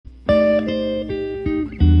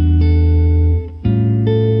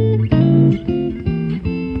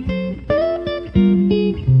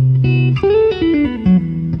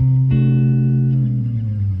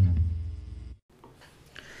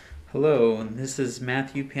This is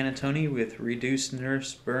Matthew Panatoni with Reduced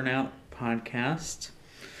Nurse Burnout Podcast.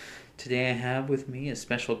 Today I have with me a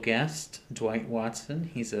special guest, Dwight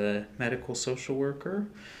Watson. He's a medical social worker,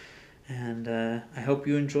 and I hope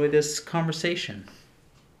you enjoy this conversation.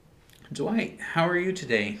 Dwight, how are you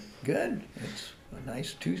today? Good. It's a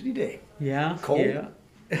nice Tuesday day. Yeah? Cold. Yeah.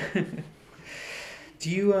 Do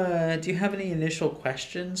you have any initial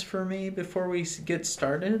questions for me before we get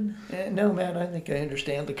started? No, Matt, I think I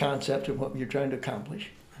understand the concept of what you're trying to accomplish.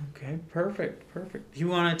 Okay, perfect. Do you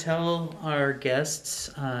want to tell our guests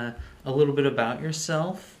a little bit about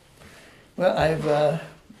yourself? Well, I've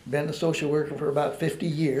been a social worker for about 50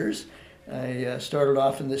 years. I started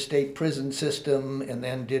off in the state prison system and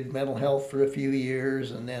then did mental health for a few years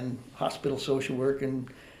and then hospital social work. And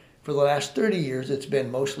for the last 30 years, it's been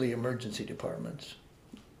mostly emergency departments.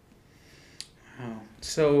 Oh,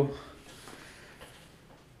 so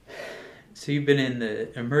you've been in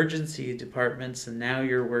the emergency departments, and now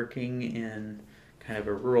you're working in kind of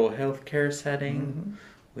a rural healthcare setting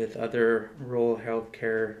with other rural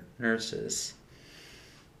healthcare nurses.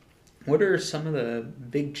 What are some of the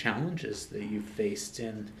big challenges that you've faced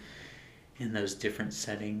in those different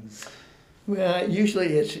settings? Well,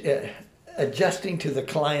 usually it's adjusting to the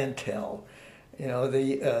clientele. You know,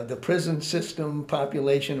 the prison system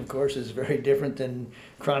population, of course, is very different than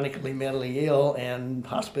chronically mentally ill and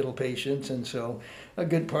hospital patients. And so a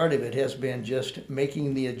good part of it has been just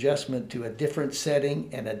making the adjustment to a different setting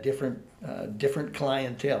and a different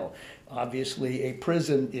clientele. Obviously, a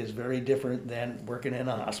prison is very different than working in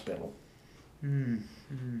a hospital.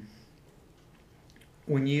 Mm-hmm.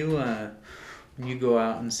 When you go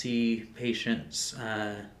out and see patients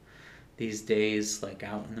these days, like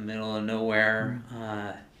out in the middle of nowhere,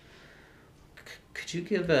 could you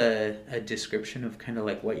give a description of kind of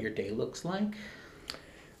like what your day looks like?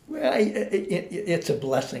 Well, it's a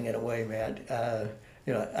blessing in a way, Matt.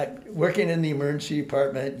 Working in the emergency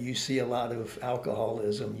department, you see a lot of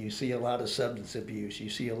alcoholism, you see a lot of substance abuse, you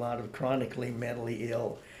see a lot of chronically mentally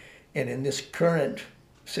ill. And in this current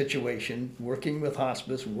situation, working with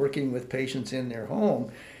hospice, working with patients in their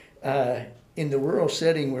home, in the rural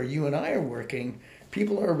setting where you and I are working,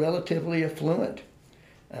 people are relatively affluent,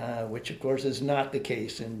 which of course is not the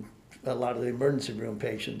case in a lot of the emergency room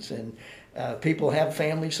patients. And people have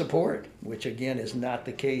family support, which again is not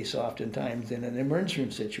the case oftentimes in an emergency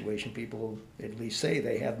room situation. People at least say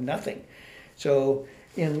they have nothing. So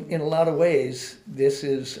in a lot of ways, this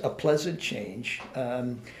is a pleasant change.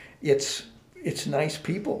 It's nice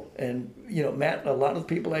people. And, you know, Matt, a lot of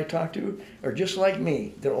the people I talk to are just like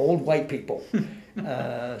me. They're old white people.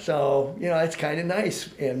 So, you know, it's kind of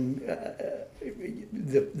nice. And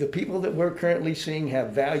the people that we're currently seeing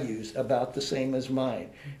have values about the same as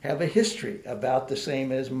mine, have a history about the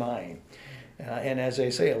same as mine. And as I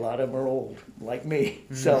say, a lot of them are old, like me.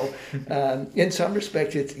 So in some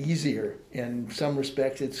respects, it's easier. In some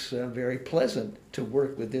respects, it's very pleasant to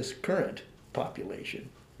work with this current population.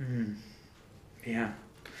 Mm. Yeah.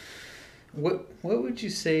 What would you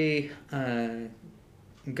say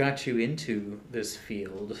got you into this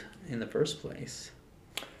field in the first place?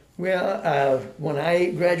 Well, when I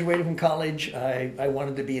graduated from college, I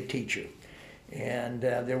wanted to be a teacher. And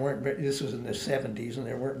this was in the 70s, and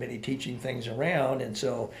there weren't many teaching things around. And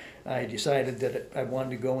so I decided that I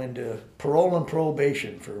wanted to go into parole and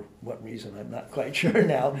probation. For what reason, I'm not quite sure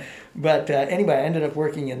now. But anyway, I ended up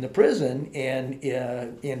working in the prison. And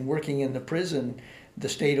in working in the prison, the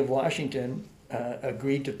state of Washington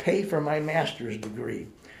agreed to pay for my master's degree.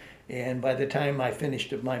 And by the time I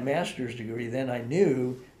finished my master's degree, then I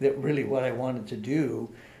knew that really what I wanted to do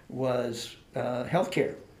was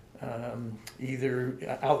healthcare. Either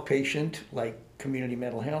outpatient, like community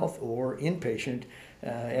mental health, or inpatient,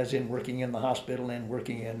 as in working in the hospital and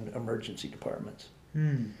working in emergency departments.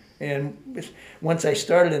 And once I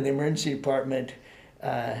started in the emergency department,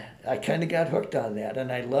 I kind of got hooked on that,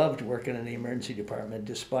 and I loved working in the emergency department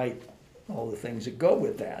despite all the things that go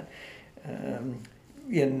with that.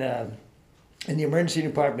 In the emergency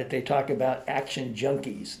department, they talk about action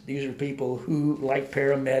junkies. These are people who like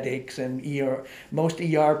paramedics and ER. Most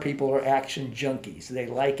ER people are action junkies. They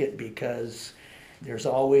like it because there's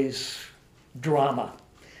always drama.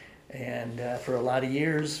 And for a lot of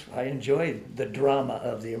years, I enjoyed the drama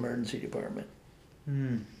of the emergency department.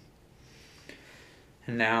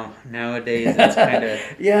 And nowadays, it's kind of...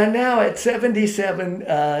 Yeah, now at 77,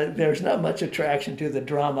 there's not much attraction to the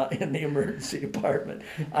drama in the emergency department.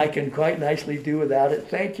 I can quite nicely do without it.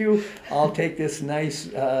 Thank you. I'll take this nice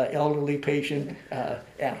elderly patient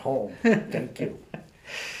at home. Thank you.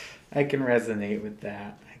 I can resonate with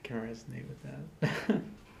that.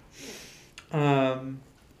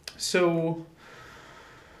 So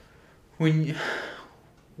when you,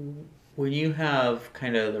 when you have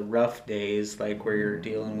kind of the rough days, like where you're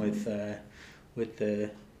dealing with the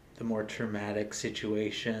more traumatic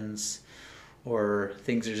situations, or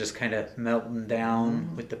things are just kind of melting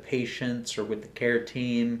down with the patients or with the care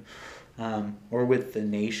team, or with the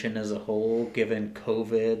nation as a whole, given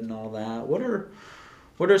COVID and all that,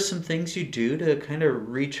 what are some things you do to kind of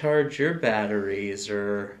recharge your batteries,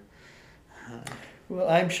 or Well,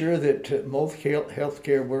 I'm sure that most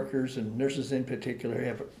healthcare workers and nurses in particular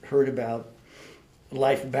have heard about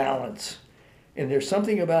life balance. And there's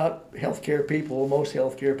something about healthcare people, most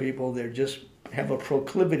healthcare people, they just have a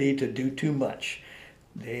proclivity to do too much.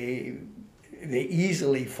 They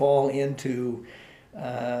easily fall into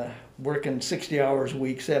working 60 hours a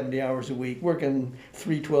week, 70 hours a week, working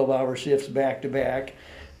 3 12-hour shifts back to back.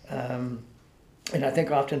 And I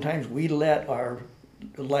think oftentimes we let our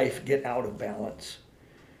life get out of balance.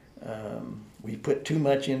 We put too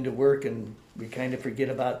much into work and we kind of forget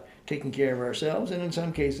about taking care of ourselves, and in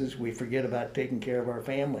some cases we forget about taking care of our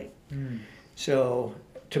family. So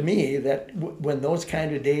to me, that when those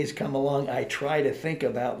kind of days come along, I try to think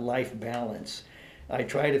about life balance. I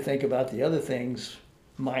try to think about the other things,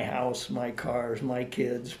 my house, my cars, my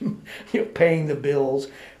kids, paying the bills,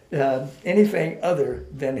 anything other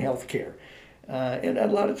than health care. And a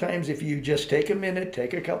lot of times if you just take a minute,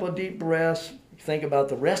 take a couple of deep breaths, think about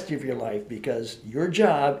the rest of your life, because your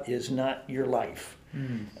job is not your life.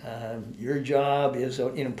 Your job is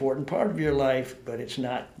an important part of your life, but it's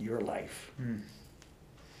not your life.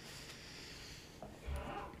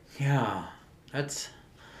 Yeah, that's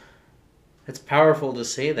powerful to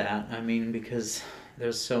say that. I mean, because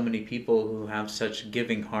there's so many people who have such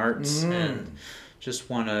giving hearts and just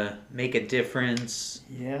want to make a difference.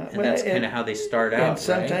 Yeah, and that's kind of how they start out. And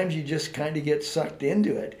sometimes right? you just kind of get sucked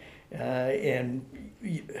into it, and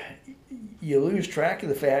you lose track of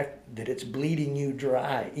the fact that it's bleeding you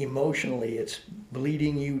dry. Emotionally, it's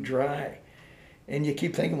bleeding you dry. And you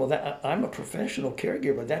keep thinking, well, I'm a professional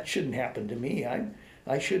caregiver. That shouldn't happen to me.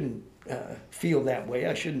 I shouldn't feel that way.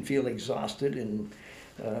 I shouldn't feel exhausted and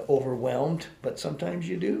overwhelmed. But sometimes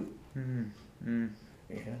you do.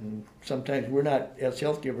 And sometimes we're not, as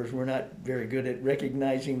health givers, we're not very good at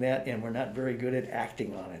recognizing that, and we're not very good at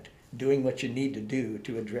acting on it, doing what you need to do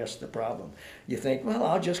to address the problem. You think, well,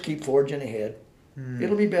 I'll just keep forging ahead.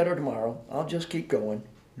 It'll be better tomorrow. I'll just keep going.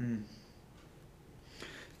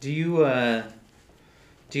 Do you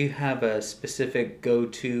have a specific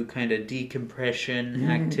go-to kind of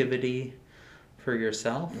decompression activity for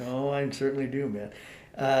yourself? No, I certainly do, man.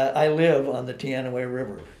 I live on the Teanaway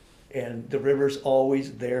River, and the river's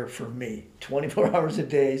always there for me. 24 hours a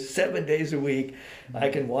day, 7 days a week. I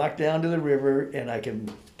can walk down to the river and I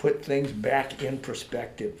can put things back in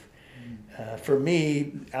perspective. For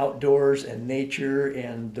me, outdoors and nature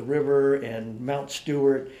and the river and Mount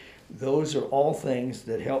Stewart, those are all things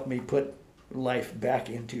that help me put life back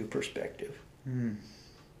into perspective.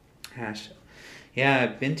 Gosh. Yeah,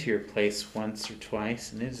 I've been to your place once or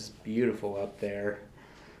twice, and it is beautiful up there.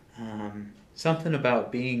 Something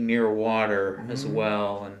about being near water as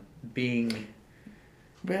well, and being...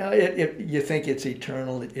 Well, you think it's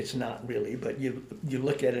eternal. It's not really, but you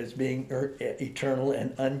look at it as being eternal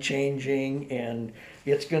and unchanging, and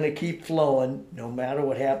it's going to keep flowing no matter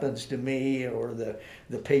what happens to me or the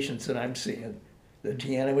patients that I'm seeing. The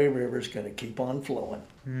Teanaway River is going to keep on flowing.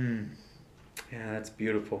 Yeah, that's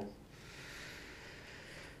beautiful.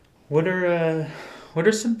 What are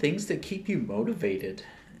some things that keep you motivated?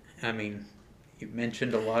 I mean, you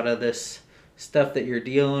mentioned a lot of this stuff that you're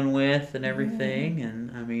dealing with and everything,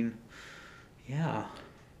 and I mean, yeah.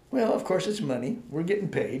 Well, of course, it's money. We're getting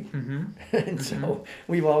paid, and so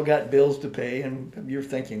we've all got bills to pay, and you're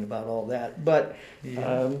thinking about all that. But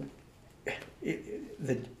the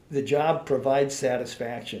job provides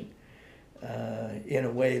satisfaction in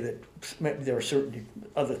a way that there are certainly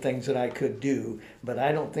other things that I could do, but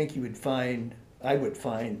I don't think I would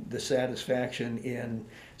find the satisfaction in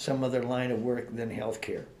some other line of work than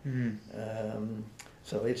healthcare.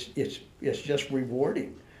 So it's just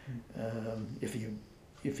rewarding. If you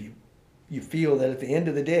feel that at the end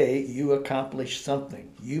of the day you accomplished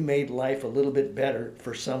something, you made life a little bit better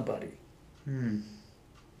for somebody.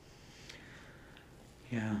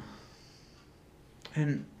 Yeah.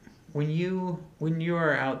 And when you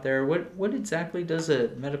are out there, what exactly does a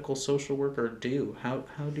medical social worker do? How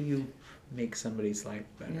do you make somebody's life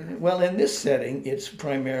better? Well, in this setting, it's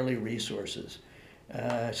primarily resources.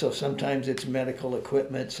 So sometimes it's medical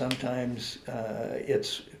equipment, sometimes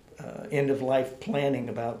it's end-of-life planning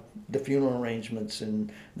about the funeral arrangements and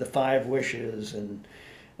the 5 wishes, and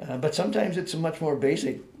but sometimes it's a much more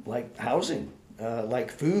basic like housing,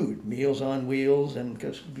 like food, Meals on Wheels, and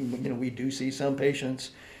because we do see some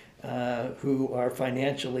patients who are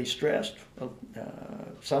financially stressed,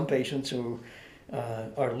 some patients who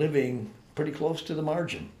are living pretty close to the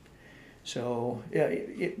margin. So yeah,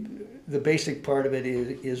 the basic part of it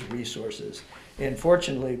is resources. And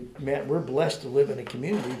fortunately, Matt, we're blessed to live in a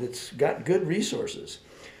community that's got good resources.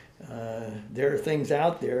 There are things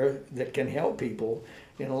out there that can help people,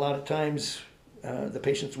 and a lot of times the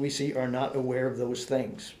patients we see are not aware of those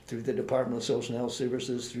things through the Department of Social and Health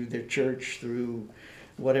Services, through their church, through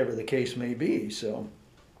whatever the case may be. So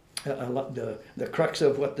the crux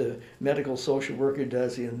of what the medical social worker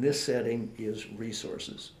does in this setting is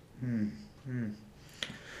resources.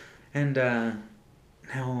 And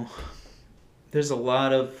now there's a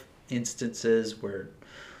lot of instances where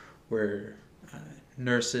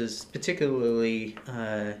nurses, particularly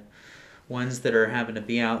ones that are having to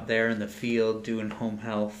be out there in the field doing home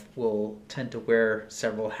health, will tend to wear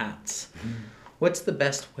several hats. What's the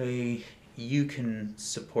best way you can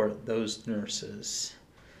support those nurses?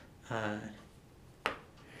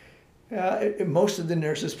 Most of the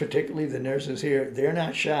nurses, particularly the nurses here, they're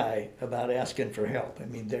not shy about asking for help. I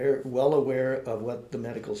mean, they're well aware of what the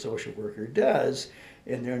medical social worker does,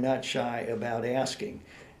 and they're not shy about asking.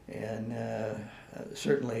 And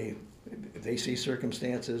certainly they see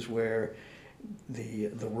circumstances where the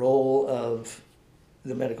role of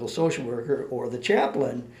the medical social worker or the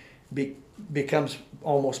chaplain becomes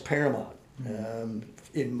almost paramount.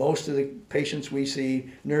 In most of the patients we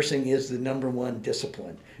see, nursing is the number one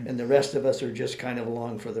discipline, and the rest of us are just kind of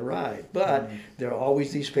along for the ride. But there are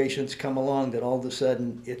always these patients come along that all of a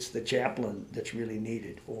sudden it's the chaplain that's really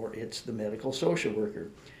needed, or it's the medical social worker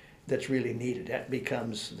that's really needed. That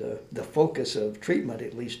becomes the focus of treatment,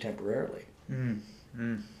 at least temporarily.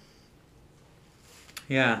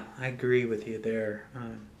 Yeah, I agree with you there.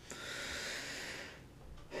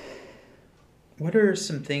 What are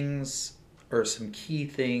some things or some key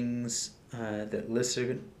things that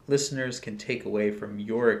listeners can take away from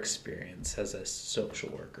your experience as a social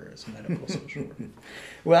worker, as a medical social worker?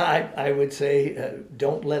 Well, I would say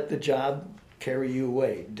don't let the job carry you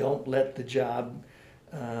away. Don't let the job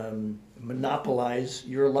monopolize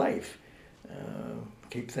your life.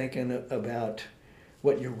 Keep thinking about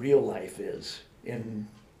what your real life is, and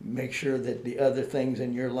make sure that the other things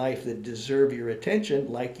in your life that deserve your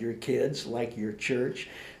attention, like your kids, like your church,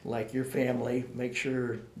 like your family, make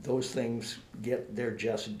sure those things get their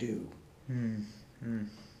just due.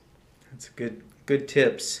 That's good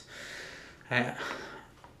tips. I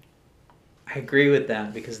agree with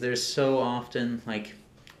that, because there's so often, like,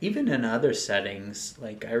 even in other settings,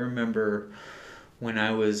 like I remember when I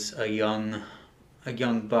was a young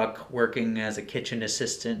buck working as a kitchen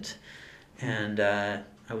assistant, and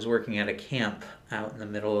I was working at a camp out in the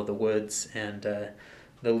middle of the woods, and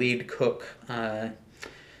the lead cook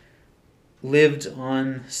lived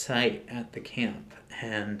on site at the camp,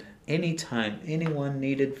 and anytime anyone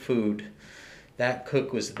needed food, that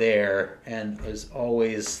cook was there and was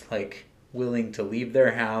always like willing to leave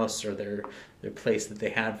their house or their place that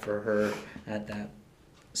they had for her at that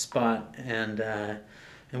spot, and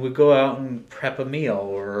would go out and prep a meal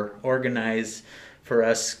or organize for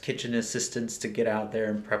us kitchen assistants to get out there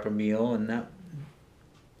and prep a meal. And that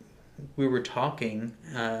we were talking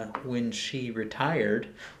when she retired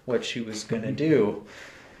what she was going to do,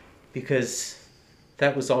 because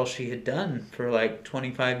that was all she had done for like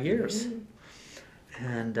 25 years.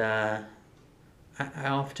 And I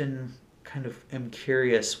often kind of am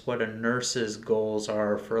curious what a nurse's goals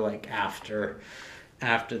are for like after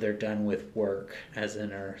they're done with work as a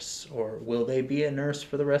nurse, or will they be a nurse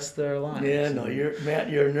for the rest of their lives? Yeah, no, you're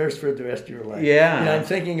a nurse for the rest of your life. Yeah. And I'm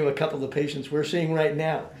thinking of a couple of the patients we're seeing right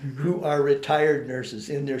now who are retired nurses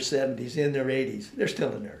in their 70s, in their 80s. They're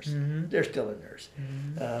still a nurse. They're still a nurse.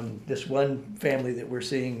 This one family that we're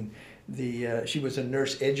seeing, she was a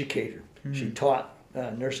nurse educator. She taught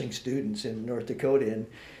nursing students in North Dakota, and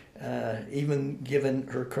even given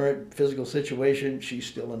her current physical situation, she's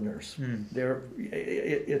still a nurse.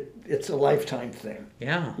 It's a lifetime thing.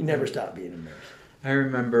 Yeah. You never stop being a nurse. I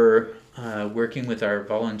remember working with our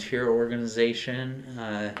volunteer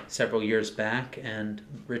organization several years back, and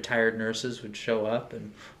retired nurses would show up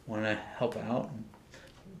and want to help out and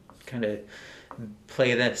kind of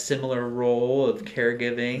play that similar role of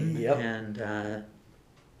caregiving. Yep. And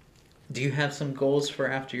do you have some goals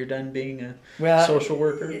for after you're done being a social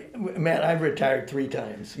worker? Matt, I've retired 3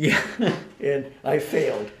 times. Yeah. And I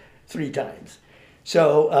failed 3 times.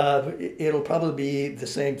 So it'll probably be the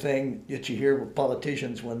same thing that you hear with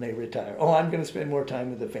politicians when they retire. Oh, I'm going to spend more time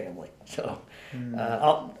with the family. So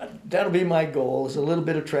That'll be my goal, is a little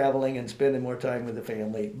bit of traveling and spending more time with the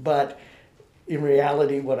family. But in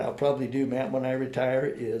reality, what I'll probably do, Matt, when I retire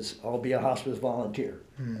is I'll be a hospice volunteer.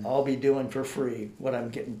 I'll be doing for free what I'm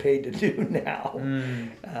getting paid to do now.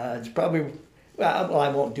 It's probably, well, I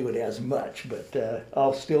won't do it as much, but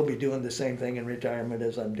I'll still be doing the same thing in retirement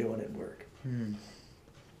as I'm doing at work.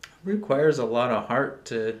 Requires a lot of heart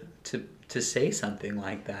to say something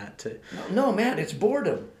like that. No, man, it's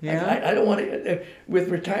boredom. Yeah. I don't want to. With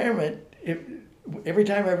retirement, every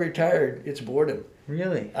time I've retired, it's boredom.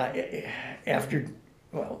 Really? After,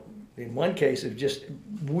 well, in one case of just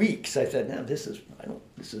weeks, I said, "No, this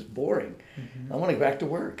is boring. I want to go back to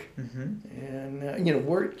work." And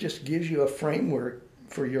work just gives you a framework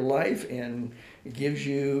for your life, and it gives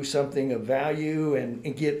you something of value, and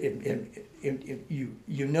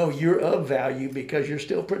you know you're of value because you're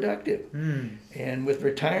still productive. And with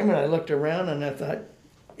retirement, I looked around and I thought,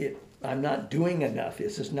 I'm not doing enough.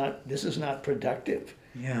 This is not productive.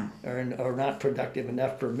 Yeah. Or not productive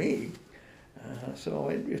enough for me. So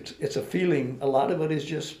it's a feeling. A lot of it is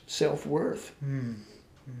just self-worth.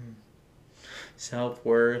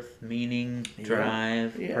 Self-worth, meaning,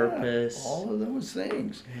 drive, purpose. All of those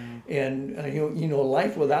things. Yeah. And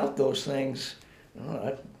life without those things,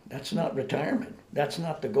 that's not retirement. That's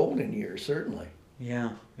not the golden years, certainly.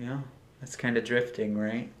 Yeah. That's kind of drifting,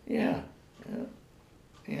 right? Yeah.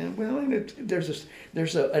 And well,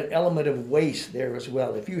 there's an element of waste there as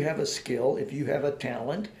well. If you have a skill, if you have a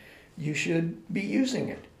talent, you should be using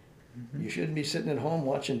it. You shouldn't be sitting at home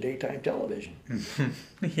watching daytime television.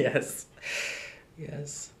 Yes.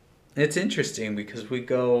 It's interesting because we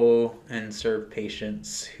go and serve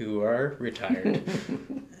patients who are retired.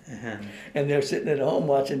 And they're sitting at home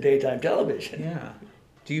watching daytime television. Yeah.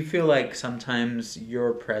 Do you feel like sometimes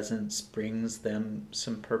your presence brings them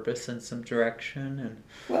some purpose and some direction?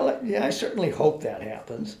 Well, yeah, I certainly hope that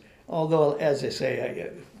happens. Although, as I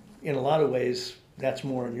say, in a lot of ways, that's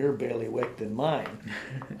more in your bailiwick than mine.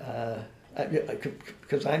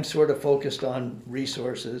 Because I'm sort of focused on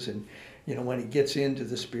resources, and when it gets into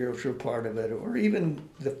the spiritual part of it, or even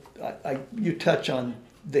you touch on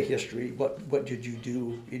the history, what did you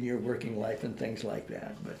do in your working life and things like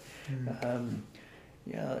that. But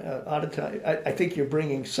out of time, I think you're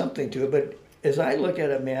bringing something to it. But as I look at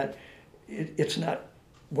it, Matt, it's not,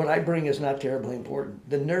 what I bring is not terribly important.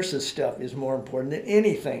 The nurses' stuff is more important than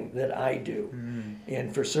anything that I do.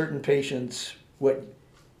 And for certain patients, what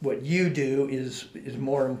you do is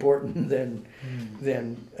more important than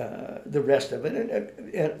the rest of it.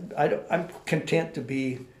 And I'm content to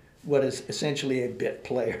be what is essentially a bit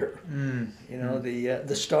player.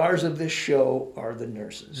 The stars of this show are the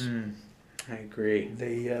nurses. I agree.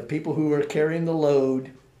 The people who are carrying the load,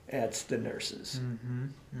 that's the nurses.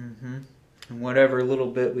 And whatever little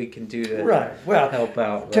bit we can do to help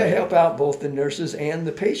out. Right? To help out both the nurses and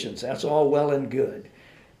the patients, that's all well and good.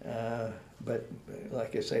 But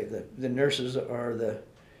like I say, the nurses are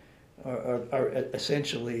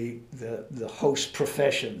essentially the host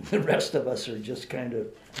profession. The rest of us are just kind of.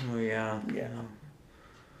 Oh yeah.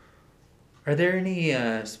 Are there any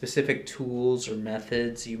specific tools or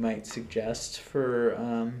methods you might suggest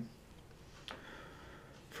for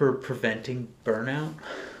preventing burnout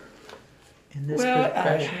in this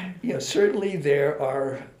profession? Certainly there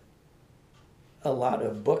are a lot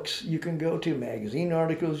of books you can go to, magazine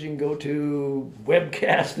articles you can go to,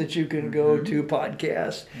 webcasts that you can go to,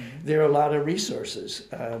 podcasts. There are a lot of resources.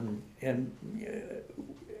 And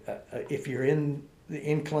if you're in the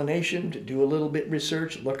inclination to do a little bit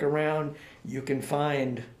research, look around, you can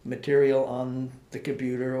find material on the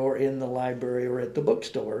computer or in the library or at the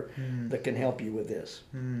bookstore that can help you with this.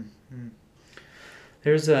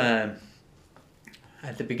 There's at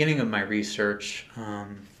the beginning of my research,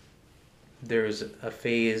 there was a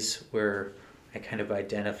phase where I kind of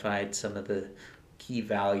identified some of the key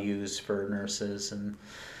values for nurses and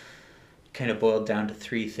kind of boiled down to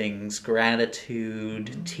three things: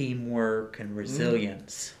 gratitude, teamwork, and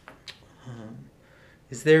resilience.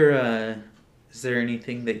 Is there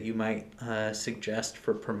anything that you might suggest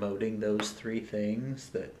for promoting those three things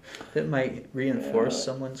that might reinforce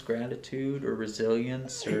someone's gratitude or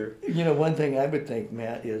resilience? Or one thing I would think,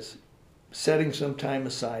 Matt, is setting some time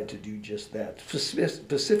aside to do just that,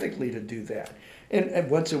 specifically to do that. And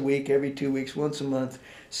once a week, every 2 weeks, once a month,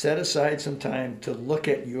 set aside some time to look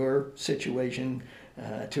at your situation,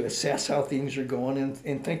 to assess how things are going,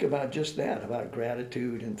 and think about just that, about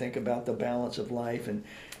gratitude, and think about the balance of life, and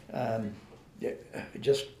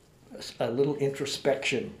just a little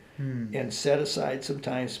introspection, and set aside some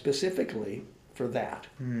time specifically for that.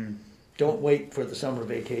 Don't wait for the summer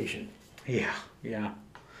vacation. Yeah.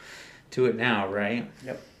 to it now, right?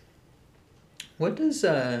 Yep. What does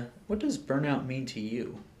burnout mean to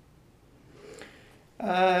you?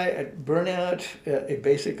 Burnout, it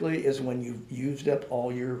basically is when you've used up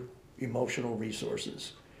all your emotional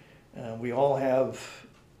resources. We all have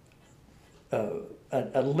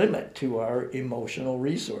a limit to our emotional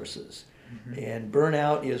resources. Mm-hmm. And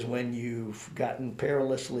burnout is when you've gotten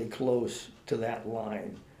perilously close to that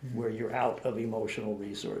line, mm-hmm. where you're out of emotional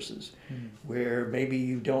resources, mm-hmm. where maybe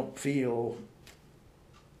you don't feel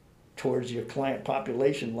towards your client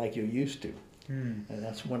population like you used to. Mm. And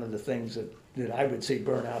that's one of the things that I would say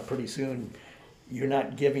burnout pretty soon. You're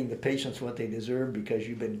not giving the patients what they deserve because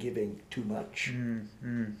you've been giving too much.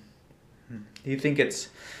 Mm-hmm. Do you think it's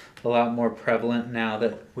a lot more prevalent now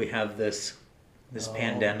that we have this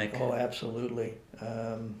pandemic? Oh, absolutely.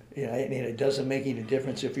 And it doesn't make any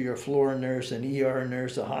difference if you're a floor nurse, an ER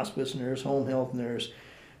nurse, a hospice nurse, home health nurse,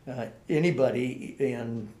 anybody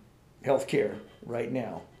in healthcare right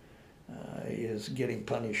now is getting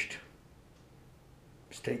punished.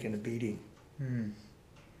 It's taking a beating.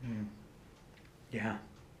 Yeah.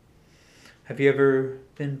 Have you ever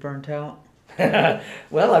been burnt out?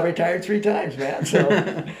 Well, I retired 3 times, man. So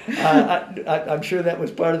I'm sure that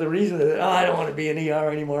was part of the reason that I don't want to be an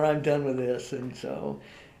ER anymore. I'm done with this. And so,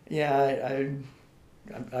 yeah,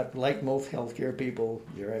 I like most healthcare people.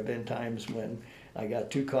 There have been times when I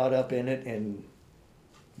got too caught up in it and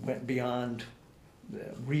went beyond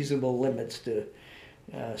the reasonable limits to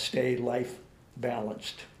stay life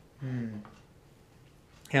balanced.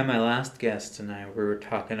 Yeah, my last guest and I, we were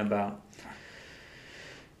talking about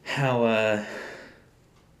how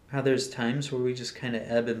there's times where we just kind of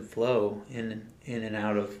ebb and flow in and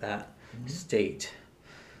out of that mm-hmm. state.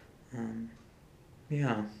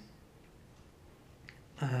 Yeah.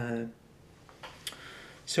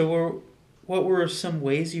 So what were some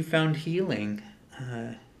ways you found healing?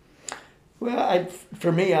 Well,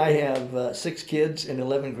 for me, I have 6 kids and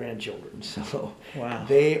 11 grandchildren, so wow.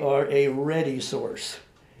 They are a ready source.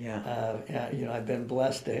 Yeah. I've been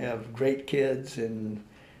blessed to have great kids, and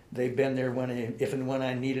they've been there if and when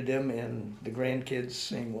I needed them, and the grandkids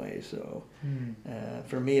same way. So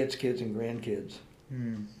for me, it's kids and grandkids.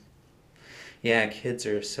 Yeah, kids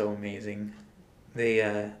are so amazing.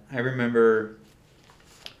 I remember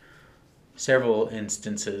several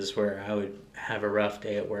instances where I would have a rough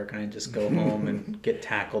day at work and I'd just go home and get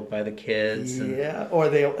tackled by the kids. Yeah, or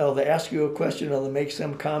they'll ask you a question or they'll make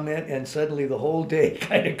some comment and suddenly the whole day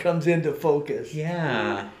kind of comes into focus.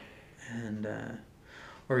 Yeah, and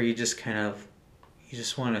or you just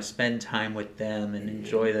want to spend time with them and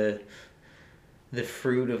enjoy the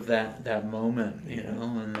fruit of that moment, you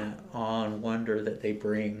know, and that awe and wonder that they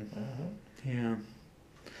bring. Yeah.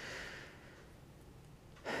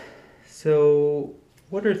 So,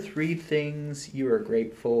 what are 3 things you are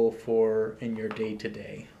grateful for in your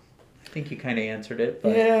day-to-day? I think you kind of answered it.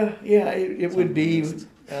 But it would be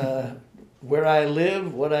where I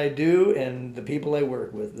live, what I do, and the people I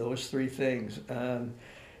work with. Those 3 things. On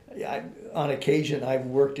occasion, I've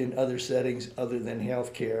worked in other settings other than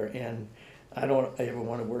healthcare, and I don't ever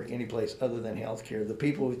want to work anyplace other than healthcare. The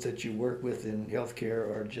people that you work with in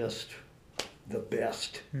healthcare are just the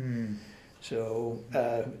best. So,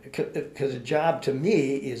 because a job to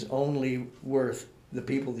me is only worth the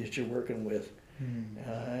people that you're working with.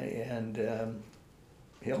 And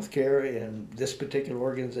healthcare and this particular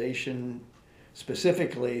organization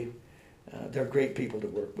specifically, they're great people to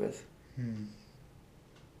work with.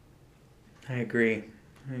 I agree.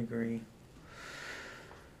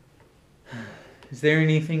 Is there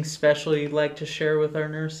anything special you'd like to share with our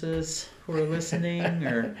nurses who are listening,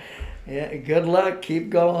 or? Yeah, good luck. Keep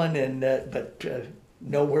going, and but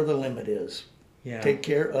know where the limit is. Yeah. Take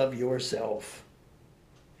care of yourself.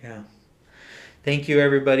 Yeah. Thank you,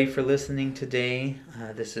 everybody, for listening today.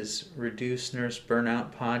 This is Reduce Nurse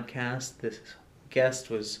Burnout Podcast. This guest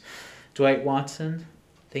was Dwight Watson.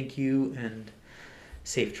 Thank you, and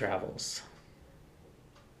safe travels.